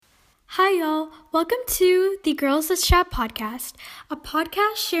Hi, y'all. Welcome to the Girls Let's Chat podcast, a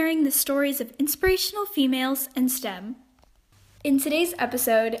podcast sharing the stories of inspirational females in STEM. In today's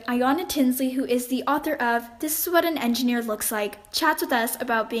episode, Ayana Tinsley, who is the author of This is What an Engineer Looks Like, chats with us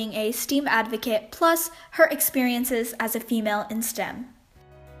about being a STEAM advocate, plus her experiences as a female in STEM.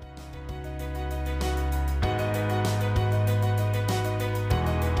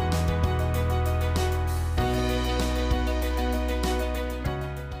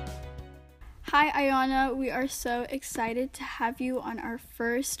 Hi, Ayana. We are so excited to have you on our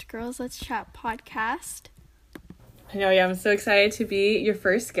first Girls Let's Chat podcast. I know, yeah, I'm so excited to be your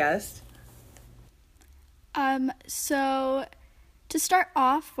first guest. So to start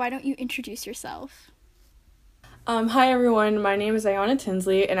off, why don't you introduce yourself? Hi, everyone. My name is Ayana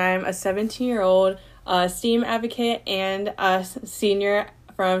Tinsley, and I'm a 17-year-old STEAM advocate and a senior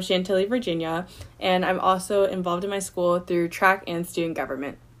from Chantilly, Virginia. And I'm also involved in my school through track and student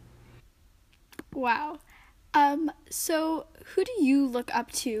government. Wow. So who do you look up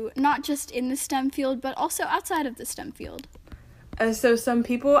to, not just in the STEM field, but also outside of the STEM field? So some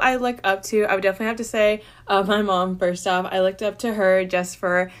people I look up to, I would definitely have to say my mom, first off. I looked up to her just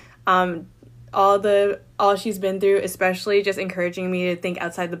for all she's been through, especially just encouraging me to think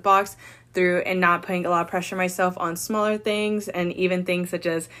outside the box through and not putting a lot of pressure myself on smaller things and even things such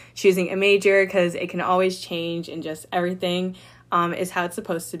as choosing a major, because it can always change and just everything is how it's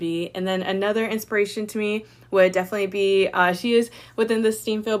supposed to be. And then another inspiration to me would definitely be, she is within the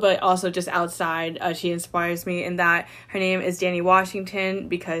STEAM field, but also just outside. She inspires me in that her name is Dani Washington,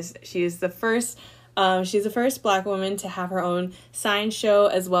 because she's the first Black woman to have her own science show,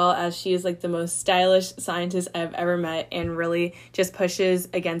 as well as she is like the most stylish scientist I've ever met and really just pushes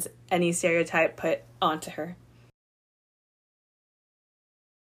against any stereotype put onto her.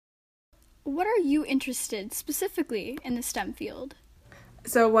 What are you interested specifically in the STEM field?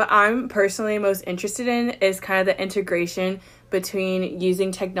 So what I'm personally most interested in is kind of the integration between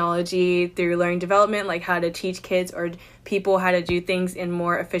using technology through learning development, like how to teach kids or people how to do things in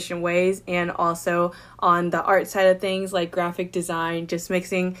more efficient ways, and also on the art side of things like graphic design, just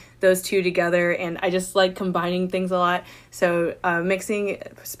mixing those two together. And I just like combining things a lot. So mixing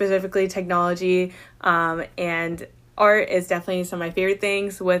specifically technology and art is definitely some of my favorite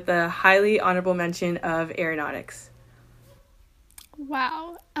things, with a highly honorable mention of aeronautics.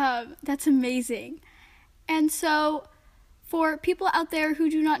 Wow, that's amazing. And so, for people out there who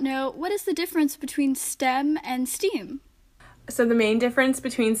do not know, what is the difference between STEM and STEAM? So the main difference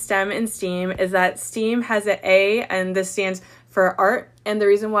between STEM and STEAM is that STEAM has an A, and this stands for art. And the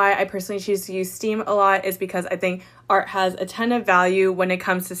reason why I personally choose to use STEAM a lot is because I think art has a ton of value when it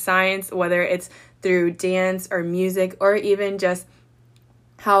comes to science, whether it's through dance or music, or even just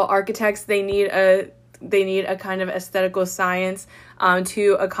how architects, they need a kind of aesthetical science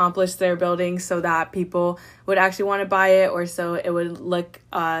to accomplish their buildings, so that people would actually want to buy it, or so it would look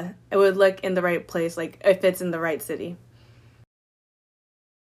in the right place, like if it's in the right city.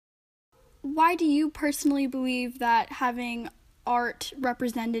 Why do you personally believe that having art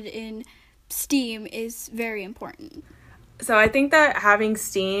represented in STEAM is very important? So I think that having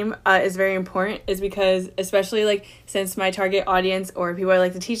STEAM is very important, is because, especially like since my target audience or people I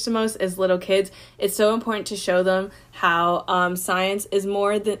like to teach the most is little kids, it's so important to show them how science is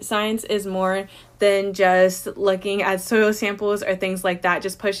more than just looking at soil samples or things like that.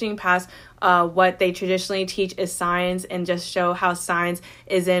 Just pushing past what they traditionally teach is science, and just show how science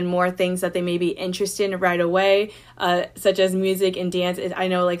is in more things that they may be interested in right away, such as music and dance. I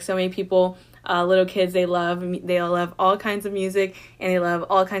know like so many people, little kids, they love all kinds of music, and they love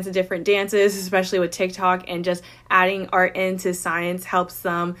all kinds of different dances, especially with TikTok, and just adding art into science helps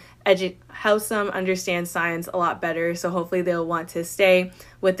them understand science a lot better. So hopefully they'll want to stay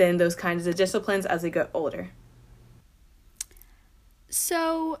within those kinds of disciplines as they get older.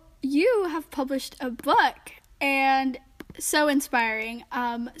 So you have published a book, and so inspiring.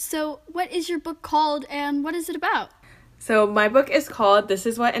 So what is your book called, and what is it about? So my book is called This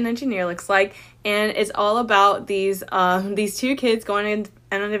is What an Engineer Looks Like, and it's all about these two kids going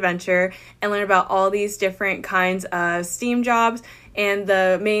on an adventure and learn about all these different kinds of STEAM jobs. And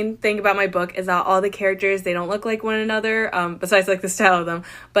the main thing about my book is that all the characters, they don't look like one another, besides like the style of them,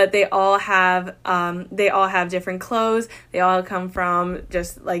 but they all have different clothes. They all come from,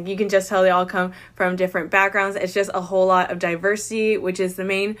 just like, you can just tell they all come from different backgrounds. It's just a whole lot of diversity, which is the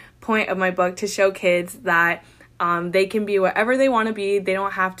main point of my book, to show kids that they can be whatever they want to be. They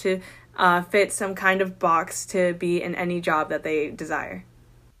don't have to fit some kind of box to be in any job that they desire.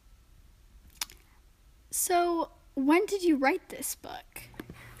 So when did you write this book?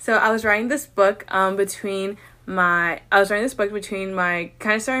 So I was writing this book between I was writing this book between my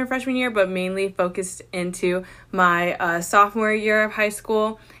kind of starting freshman year, but mainly focused into my sophomore year of high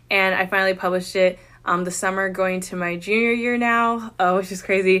school. And I finally published it the summer going to my junior year now, which is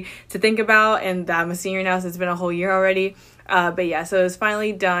crazy to think about. And I'm a senior now, so it's been a whole year already. But yeah, so it was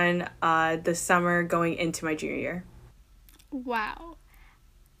finally done this summer going into my junior year. Wow.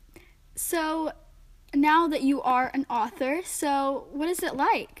 So now that you are an author, so what is it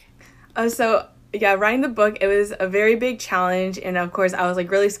like? Writing the book, it was a very big challenge, and of course I was like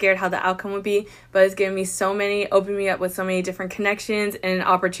really scared how the outcome would be, but it's given me opened me up with so many different connections and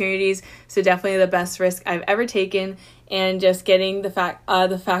opportunities. So definitely the best risk I've ever taken, and just getting the fact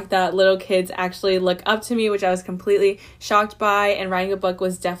that little kids actually look up to me, which I was completely shocked by. And writing a book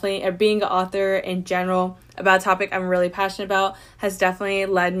was definitely, being an author in general about a topic I'm really passionate about, has definitely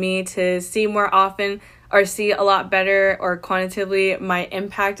led me to see more often or see a lot better or quantitatively my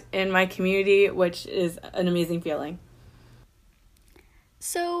impact in my community, which is an amazing feeling.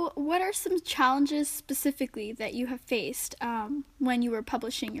 So what are some challenges specifically that you have faced when you were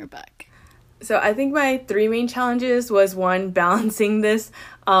publishing your book? So I think my 3 main challenges was, one, balancing this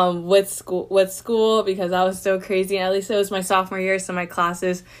with school because I was so crazy. And at least it was my sophomore year, so my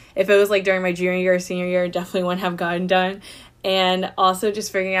classes, if it was like during my junior year or senior year, definitely wouldn't have gotten done. And also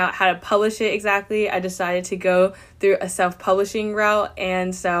just figuring out how to publish it exactly. I decided to go through a self-publishing route,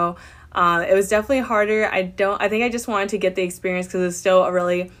 and so it was definitely harder. I think I just wanted to get the experience because it's still a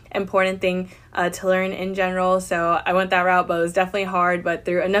really important thing to learn in general. So I went that route, but it was definitely hard. But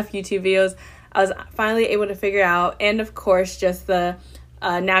through enough YouTube videos, I was finally able to figure it out. And of course, just the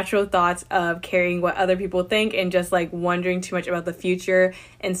natural thoughts of caring what other people think and just like wondering too much about the future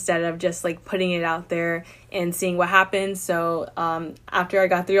instead of just like putting it out there and seeing what happens. So after I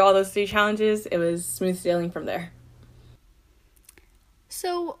got through all those 3 challenges, it was smooth sailing from there.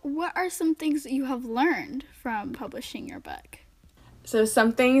 So what are some things that you have learned from publishing your book? So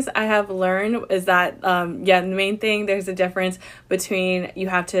some things I have learned is that, the main thing, there's a difference between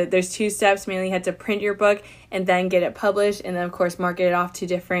there's 2 steps. Mainly you had to print your book and then get it published, and then of course market it off to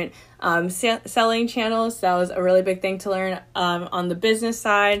different selling channels. So that was a really big thing to learn on the business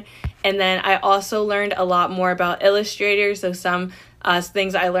side. And then I also learned a lot more about Illustrator. So some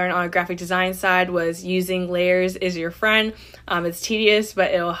things I learned on a graphic design side was using layers is your friend. It's tedious,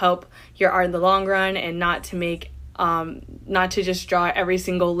 but it'll help your art in the long run, and not to just draw every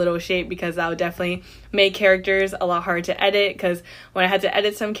single little shape, because that would definitely make characters a lot harder to edit. Because when I had to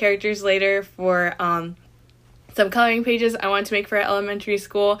edit some characters later for some coloring pages I wanted to make for elementary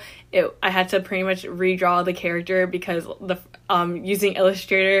school, I had to pretty much redraw the character because using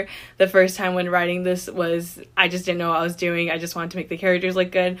Illustrator the first time when writing this I just didn't know what I was doing. I just wanted to make the characters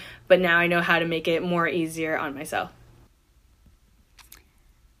look good, but now I know how to make it more easier on myself.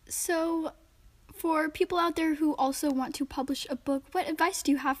 So for people out there who also want to publish a book, what advice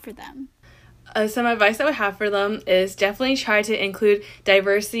do you have for them? Some advice I would have for them is definitely try to include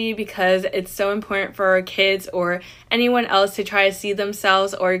diversity, because it's so important for our kids or anyone else to try to see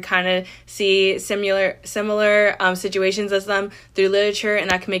themselves or kind of see similar situations as them through literature, and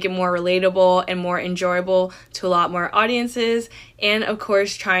that can make it more relatable and more enjoyable to a lot more audiences. And of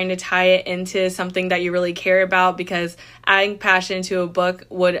course, trying to tie it into something that you really care about, because adding passion to a book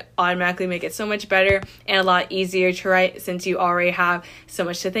would automatically make it so much better and a lot easier to write, since you already have so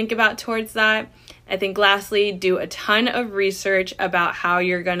much to think about towards that. I think lastly, do a ton of research about how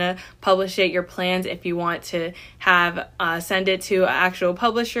you're going to publish it, your plans if you want to send it to an actual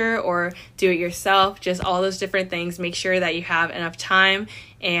publisher or do it yourself, just all those different things. Make sure that you have enough time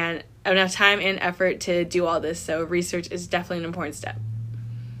and effort to do all this. So research is definitely an important step.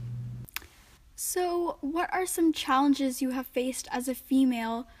 So what are some challenges you have faced as a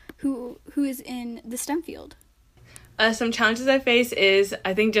female who is in the STEM field? Some challenges I face is,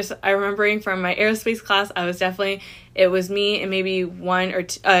 I think just remembering from my aerospace class, it was me and maybe 1 or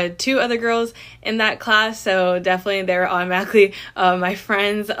 2 other girls in that class. So definitely they were automatically my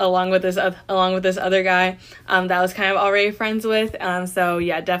friends along with this other guy that I was kind of already friends with. So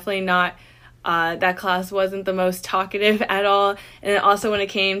yeah, definitely not. That class wasn't the most talkative at all. And also when it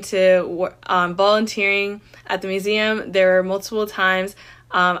came to volunteering at the museum, there were multiple times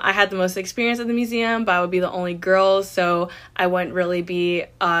I had the most experience at the museum, but I would be the only girl, so I wouldn't really be,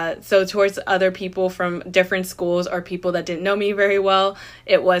 so towards other people from different schools or people that didn't know me very well,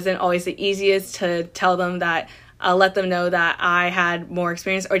 it wasn't always the easiest to tell them that, let them know that I had more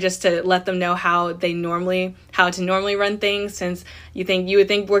experience, or just to let them know how to normally run things, since you would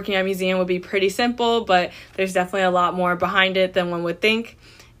think working at a museum would be pretty simple, but there's definitely a lot more behind it than one would think.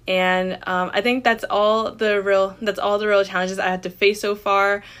 And I think that's all the real challenges I had to face so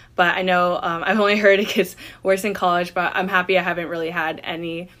far. But I know I've only heard it gets worse in college, but I'm happy I haven't really had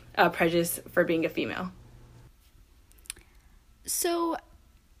any prejudice for being a female. So,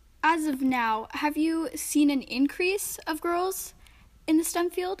 as of now, have you seen an increase of girls in the STEM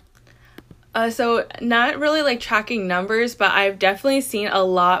field? So not really like tracking numbers, but I've definitely seen a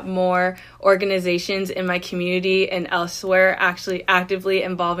lot more organizations in my community and elsewhere actually actively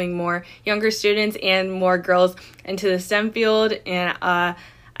involving more younger students and more girls into the STEM field. And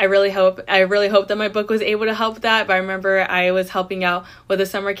I really hope that my book was able to help that. But I remember I was helping out with a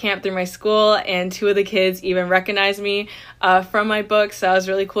summer camp through my school, and 2 of the kids even recognized me from my book. So that was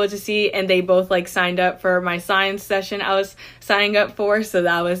really cool to see. And they both like signed up for my science session I was signing up for. So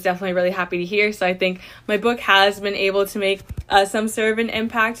that was definitely really happy to hear. So I think my book has been able to make some sort of an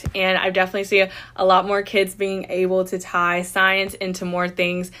impact. And I definitely see a lot more kids being able to tie science into more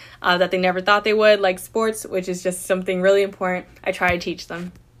things that they never thought they would, like sports, which is just something really important I try to teach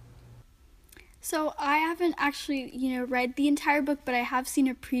them. So I haven't actually, read the entire book, but I have seen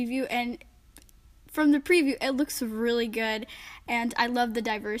a preview, and from the preview, it looks really good, and I love the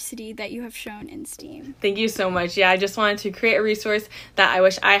diversity that you have shown in STEAM. Thank you so much. Yeah, I just wanted to create a resource that I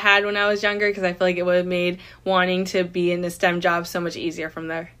wish I had when I was younger, because I feel like it would have made wanting to be in the STEM job so much easier from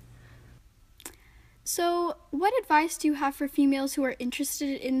there. So what advice do you have for females who are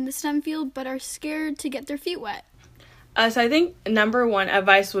interested in the STEM field but are scared to get their feet wet? So I think number one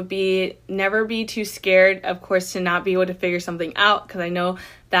advice would be never be too scared, of course, to not be able to figure something out, because I know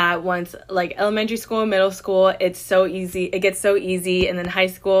that once like elementary school, middle school, it gets so easy, and then high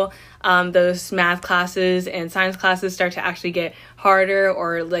school, those math classes and science classes start to actually get harder,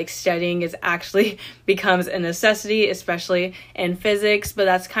 or like studying is actually becomes a necessity, especially in physics. But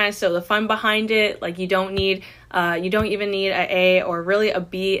that's kind of still the fun behind it. Like you don't even need an A or really a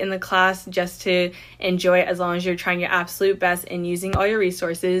B in the class just to enjoy it, as long as you're trying your absolute best and using all your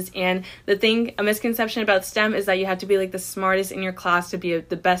resources. And a misconception about STEM is that you have to be like the smartest in your class to be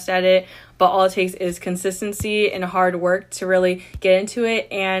the best at it, but all it takes is consistency and hard work to really get into it.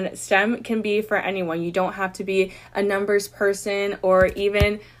 And STEM can be for anyone. You don't have to be a numbers person or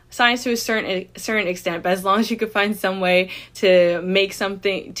even science to a certain extent, but as long as you could find some way to make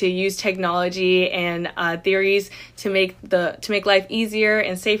something, to use technology and theories to make life easier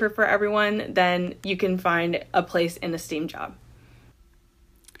and safer for everyone, then you can find a place in a STEAM job.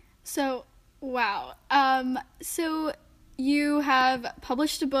 So, wow. So you have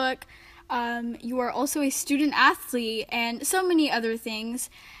published a book. You are also a student athlete and so many other things.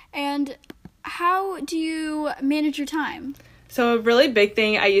 And how do you manage your time? So a really big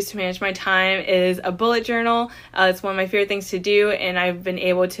thing I use to manage my time is a bullet journal. It's one of my favorite things to do, and I've been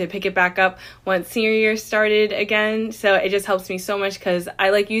able to pick it back up once senior year started again. So it just helps me so much, because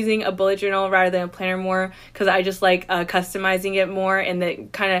I like using a bullet journal rather than a planner more, because I just like customizing it more, and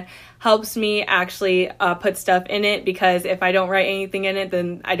that kind of helps me actually put stuff in it, because if I don't write anything in it,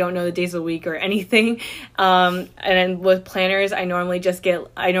 then I don't know the days of the week or anything. And then with planners, I normally just get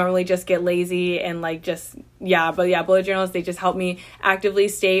lazy and bullet journals, they just help me actively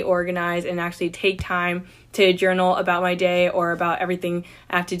stay organized and actually take time to journal about my day or about everything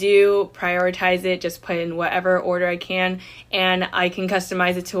I have to do, prioritize it, just put in whatever order I can, and I can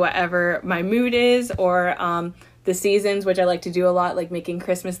customize it to whatever my mood is, or the seasons, which I like to do a lot, like making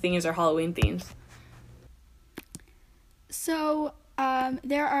Christmas themes or Halloween themes. So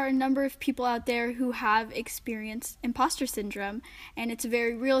there are a number of people out there who have experienced imposter syndrome, and it's a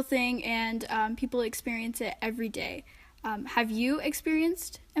very real thing, and people experience it every day. Have you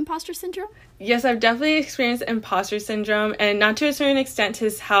experienced imposter syndrome? Yes, I've definitely experienced imposter syndrome, and not to a certain extent to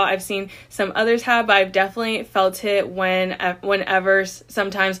how I've seen some others have, but I've definitely felt it whenever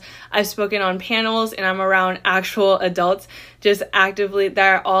sometimes I've spoken on panels and I'm around actual adults just actively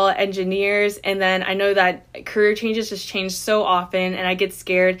that are all engineers, and then I know that career changes just change so often, and I get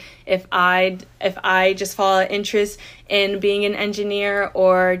scared if I just follow interest in being an engineer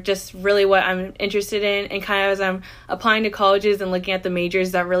or just really what I'm interested in, and kind of as I'm applying to colleges and looking at the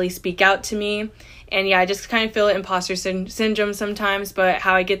majors that really speak out to me. And yeah, I just kind of feel imposter syndrome sometimes, but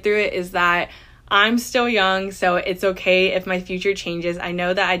how I get through it is that I'm still young, so it's okay if my future changes. I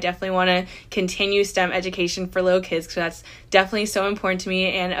know that I definitely want to continue STEM education for little kids, because that's definitely so important to me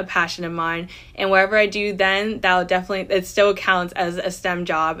and a passion of mine. And wherever I do then, it still counts as a STEM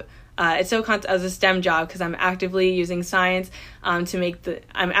job. It still counts as a STEM job, because I'm actively using science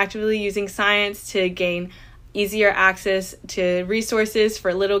to gain easier access to resources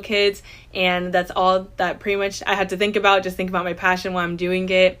for little kids, and that's all that pretty much I had to think about my passion while I'm doing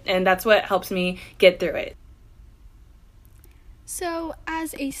it, and that's what helps me get through it. So,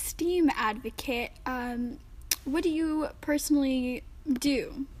 as a STEAM advocate, what do you personally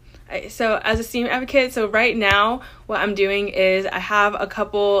do? So as a STEAM advocate, so right now what I'm doing is I have a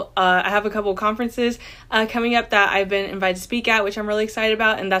couple conferences coming up that I've been invited to speak at, which I'm really excited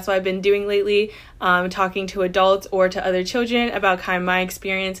about, and that's what I've been doing lately, talking to adults or to other children about kind of my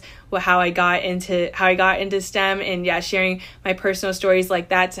experience with how I got into STEM, and sharing my personal stories like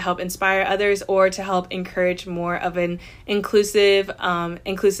that to help inspire others or to help encourage more of an inclusive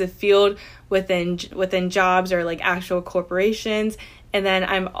field within jobs or like actual corporations. And then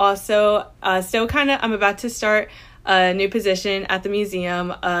I'm also I'm about to start a new position at the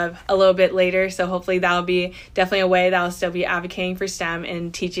museum a little bit later. So hopefully that'll be definitely a way that I'll still be advocating for STEM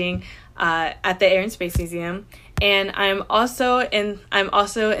and teaching at the Air and Space Museum. And I'm also in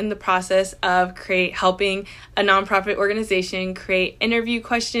the process of helping a nonprofit organization create interview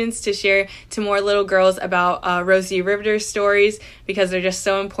questions to share to more little girls about Rosie Riveter's stories, because they're just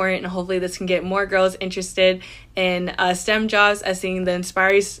so important, and hopefully this can get more girls interested in STEM jobs as seeing the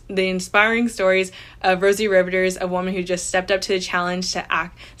inspiring stories of Rosie Riveters, a woman who just stepped up to the challenge to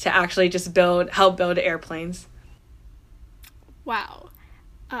actually just help build airplanes. Wow.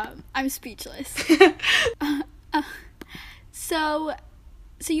 I'm speechless. So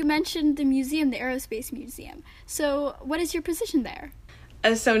you mentioned the museum, the Aerospace Museum. So what is your position there?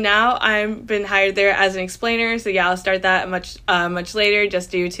 So now I've been hired there as an explainer. So I'll start that much later,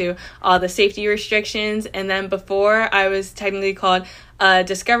 just due to all the safety restrictions. And then before, I was technically called a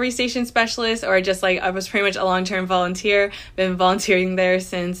Discovery Station Specialist, or just like I was pretty much a long-term volunteer. Been volunteering there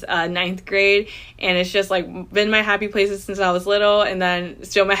since 9th grade, and it's just like been my happy place since I was little, and then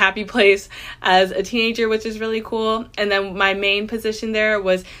still my happy place as a teenager, which is really cool. And then my main position there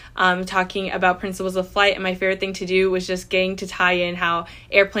was talking about principles of flight, and my favorite thing to do was just getting to tie in how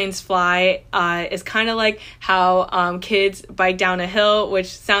airplanes fly is kind of like how kids bike down a hill, which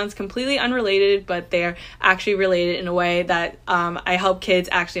sounds completely unrelated, but they're actually related in a way that I help kids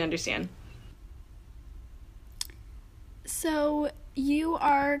actually understand. So you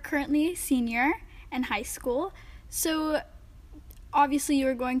are currently a senior in high school. So obviously you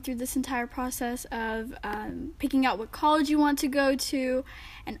were going through this entire process of picking out what college you want to go to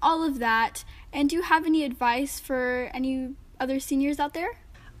and all of that. And do you have any advice for any other seniors out there?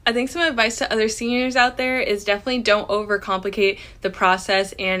 I think some advice to other seniors out there is definitely don't overcomplicate the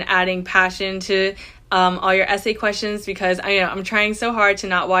process and adding passion to all your essay questions, because I'm trying so hard to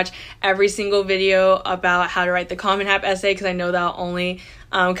not watch every single video about how to write the Common App essay, because I know that'll only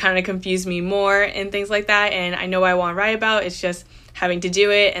kind of confuse me more and things like that. And I know what I want to write about. It's just having to do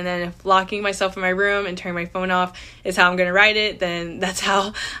it, and then if locking myself in my room and turning my phone off is how I'm going to write it, then that's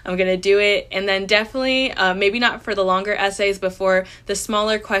how I'm going to do it. And then definitely, maybe not for the longer essays, but for the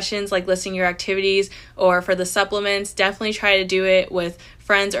smaller questions like listing your activities or for the supplements, definitely try to do it with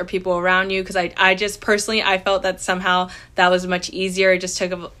friends or people around you, because I just personally, I felt that somehow that was much easier. It just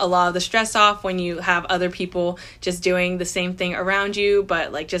took a lot of the stress off when you have other people just doing the same thing around you.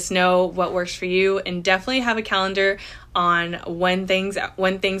 But like, just know what works for you, and definitely have a calendar on when things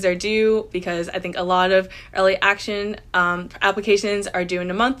are due, because I think a lot of early action applications are due in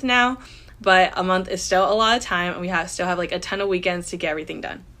a month now, but a month is still a lot of time, and we still have like a ton of weekends to get everything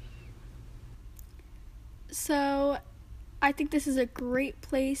done. So I think this is a great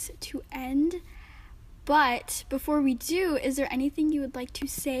place to end, but before we do, is there anything you would like to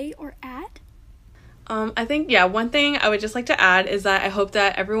say or add? I think, one thing I would just like to add is that I hope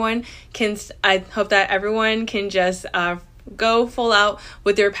that everyone can just go full out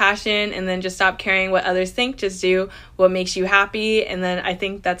with your passion, and then just stop caring what others think. Just do what makes you happy. And then I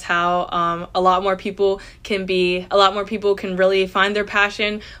think that's how a lot more people can really find their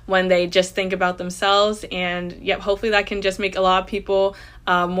passion when they just think about themselves. And hopefully that can just make a lot of people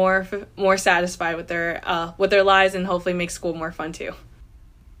more satisfied with their lives, and hopefully make school more fun too.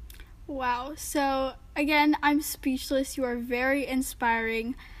 Wow. So again, I'm speechless. You are very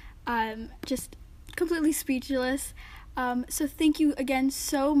inspiring. Just completely speechless. So thank you again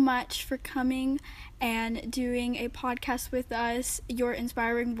so much for coming and doing a podcast with us. Your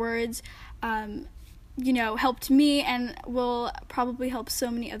inspiring words, helped me and will probably help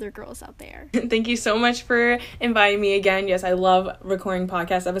so many other girls out there. Thank you so much for inviting me again. Yes, I love recording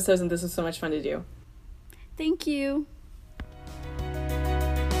podcast episodes, and this was so much fun to do. Thank you.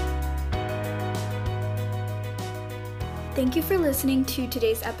 Thank you for listening to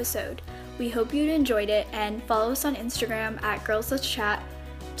today's episode. We hope you enjoyed it, and follow us on Instagram at Girls Let's Chat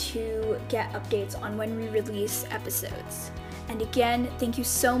to get updates on when we release episodes. And again, thank you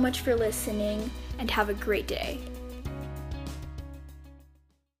so much for listening, and have a great day.